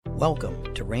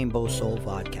Welcome to Rainbow Soul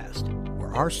Vodcast,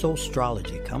 where our soul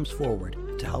astrology comes forward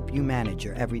to help you manage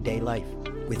your everyday life,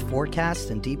 with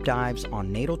forecasts and deep dives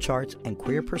on natal charts and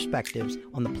queer perspectives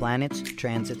on the planets,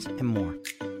 transits, and more.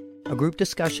 A group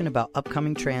discussion about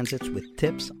upcoming transits with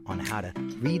tips on how to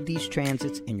read these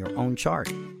transits in your own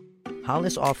chart.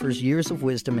 Hollis offers years of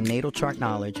wisdom and natal chart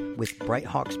knowledge with Bright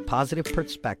Hawk's positive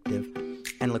perspective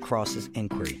and Lacrosse's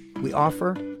inquiry. We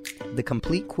offer the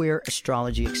complete queer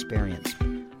astrology experience.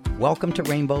 Welcome to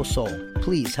Rainbow Soul.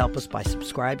 Please help us by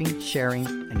subscribing, sharing,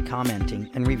 and commenting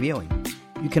and reviewing.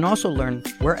 You can also learn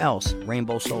where else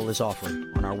Rainbow Soul is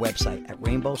offered on our website at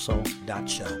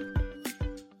rainbowsoul.show.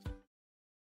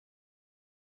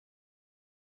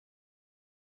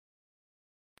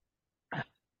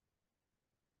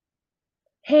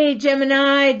 Hey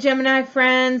Gemini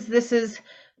friends, this is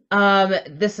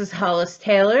Hollis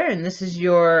Taylor, and this is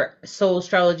your soul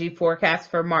astrology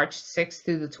forecast for March 6th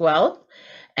through the 12th.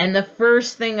 And the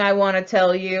first thing I want to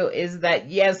tell you is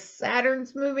that yes,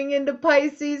 Saturn's moving into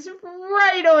Pisces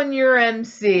right on your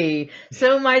MC.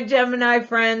 So my Gemini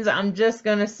friends, I'm just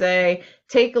going to say,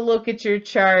 take a look at your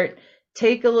chart.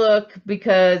 Take a look,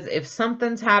 because if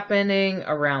something's happening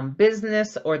around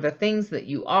business or the things that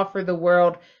you offer the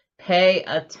world, pay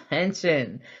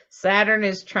attention. Saturn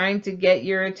is trying to get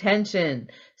your attention.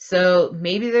 So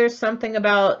maybe there's something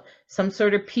about some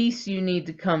sort of peace you need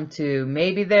to come to.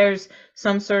 Maybe there's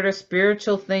some sort of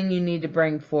spiritual thing you need to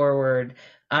bring forward.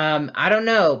 I don't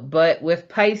know, but with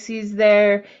Pisces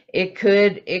there, it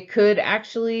could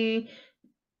actually,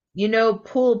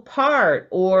 pull apart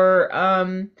or, I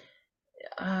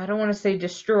don't want to say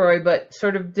destroy, but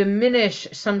sort of diminish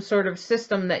some sort of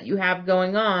system that you have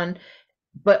going on,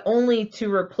 but only to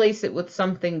replace it with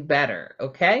something better,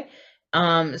 okay?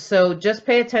 So just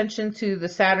pay attention to the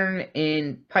Saturn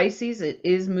in Pisces. It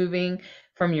is moving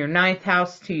from your 9th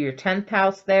house to your 10th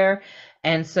house there.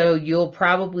 And so you'll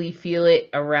probably feel it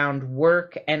around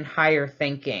work and higher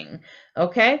thinking,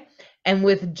 okay? And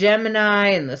with Gemini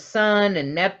and the Sun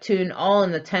and Neptune all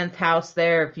in the 10th house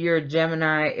there, if you're a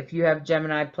Gemini, if you have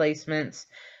Gemini placements,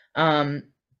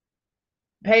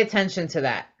 pay attention to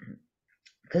that,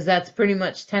 because that's pretty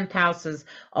much 10th house is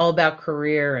all about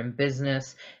career and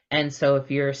business. And so if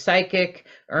you're a psychic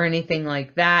or anything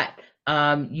like that,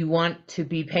 you want to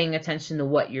be paying attention to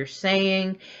what you're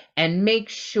saying and make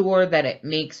sure that it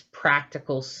makes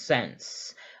practical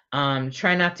sense.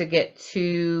 Try not to get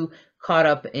too caught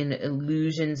up in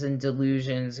illusions and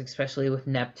delusions, especially with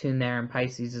Neptune there in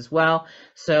Pisces as well.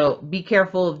 So be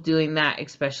careful of doing that,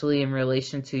 especially in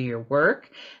relation to your work.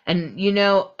 And,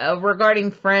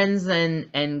 regarding friends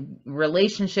and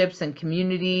relationships and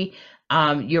community,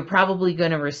 you're probably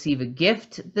going to receive a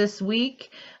gift this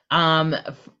week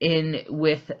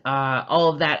with all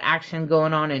of that action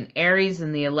going on in Aries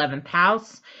in the 11th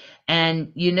house.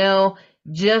 And,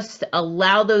 just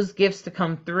allow those gifts to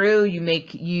come through.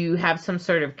 You have some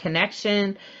sort of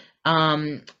connection,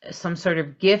 some sort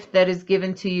of gift that is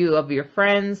given to you of your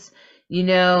friends.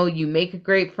 You make a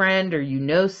great friend,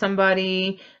 or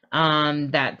somebody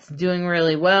that's doing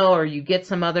really well, or you get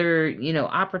some other,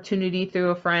 opportunity through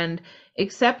a friend.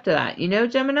 Accept that.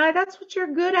 Gemini, that's what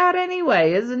you're good at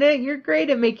anyway, isn't it? You're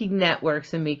great at making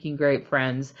networks and making great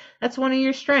friends. That's one of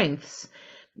your strengths.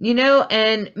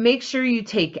 And make sure you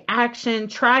take action.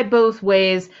 Try both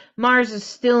ways. Mars is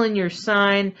still in your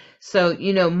sign. So,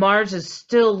 Mars is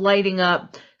still lighting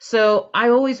up. So I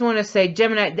always want to say,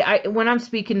 Gemini, when I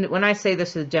say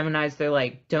this to the Geminis, they're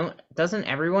like, doesn't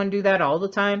everyone do that all the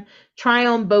time? Try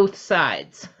on both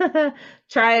sides.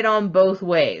 Try it on both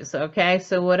ways. Okay.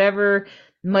 So whatever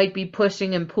might be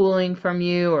pushing and pulling from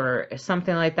you or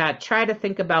something like that, try to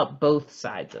think about both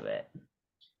sides of it.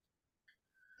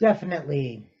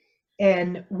 Definitely.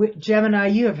 And with Gemini,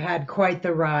 you have had quite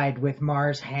the ride with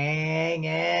Mars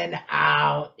hanging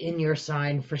out in your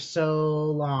sign for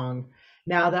so long.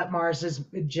 Now that Mars is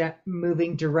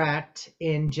moving direct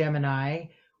in Gemini,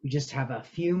 we just have a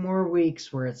few more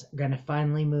weeks where it's going to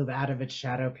finally move out of its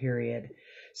shadow period.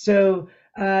 So,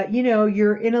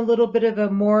 you're in a little bit of a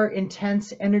more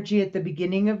intense energy at the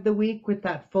beginning of the week with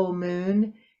that full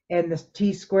moon and the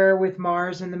T-square with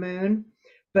Mars and the moon.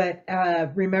 But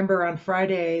remember, on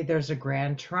Friday, there's a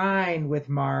grand trine with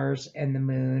Mars and the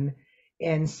moon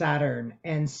and Saturn.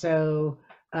 And so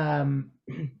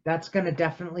that's going to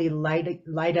definitely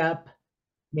light up.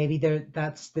 Maybe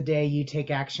that's the day you take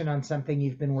action on something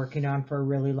you've been working on for a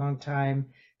really long time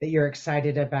that you're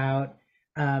excited about.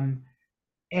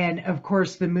 And of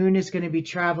course, the moon is going to be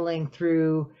traveling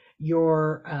through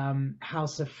your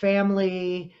house of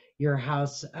family, your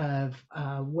house of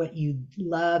what you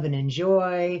love and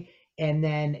enjoy, And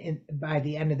then by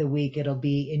the end of the week, it'll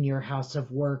be in your house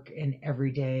of work and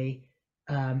everyday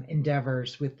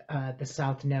endeavors with the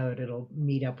South Node. It'll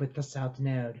meet up with the South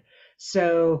Node.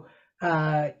 So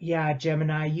yeah,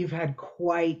 Gemini, you've had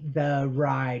quite the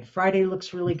ride. Friday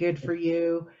looks really good for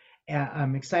you.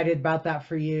 I'm excited about that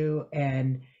for you.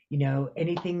 And, you know,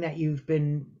 anything that you've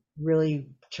been really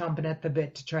chomping at the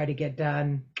bit to try to get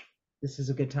done, this is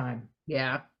a good time.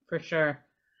 Yeah, for sure.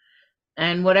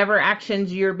 And whatever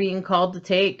actions you're being called to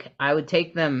take, I would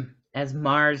take them as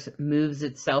Mars moves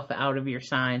itself out of your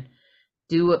sign.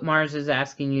 Do what Mars is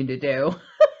asking you to do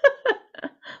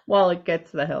while it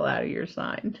gets the hell out of your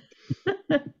sign.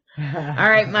 All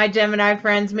right, my Gemini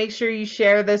friends, make sure you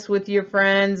share this with your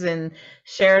friends and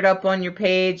share it up on your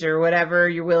page or whatever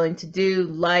you're willing to do.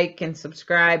 Like and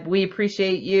subscribe. We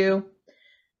appreciate you,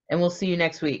 and we'll see you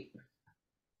next week.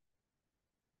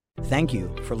 Thank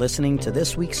you for listening to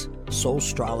this week's Soul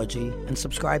Astrology and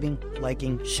subscribing,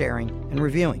 liking, sharing, and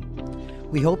reviewing.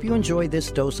 We hope you enjoy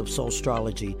this dose of Soul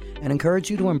Astrology and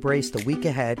encourage you to embrace the week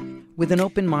ahead with an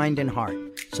open mind and heart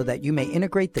so that you may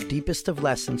integrate the deepest of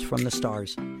lessons from the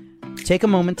stars. Take a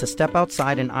moment to step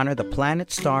outside and honor the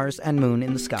planets, stars, and moon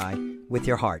in the sky with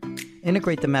your heart.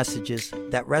 Integrate the messages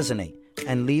that resonate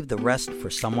and leave the rest for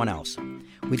someone else.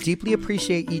 We deeply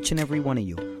appreciate each and every one of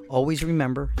you. Always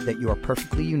remember that you are a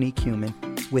perfectly unique human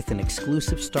with an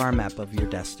exclusive star map of your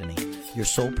destiny, your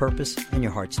soul purpose, and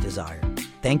your heart's desire.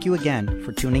 Thank you again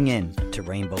for tuning in to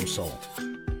Rainbow Soul.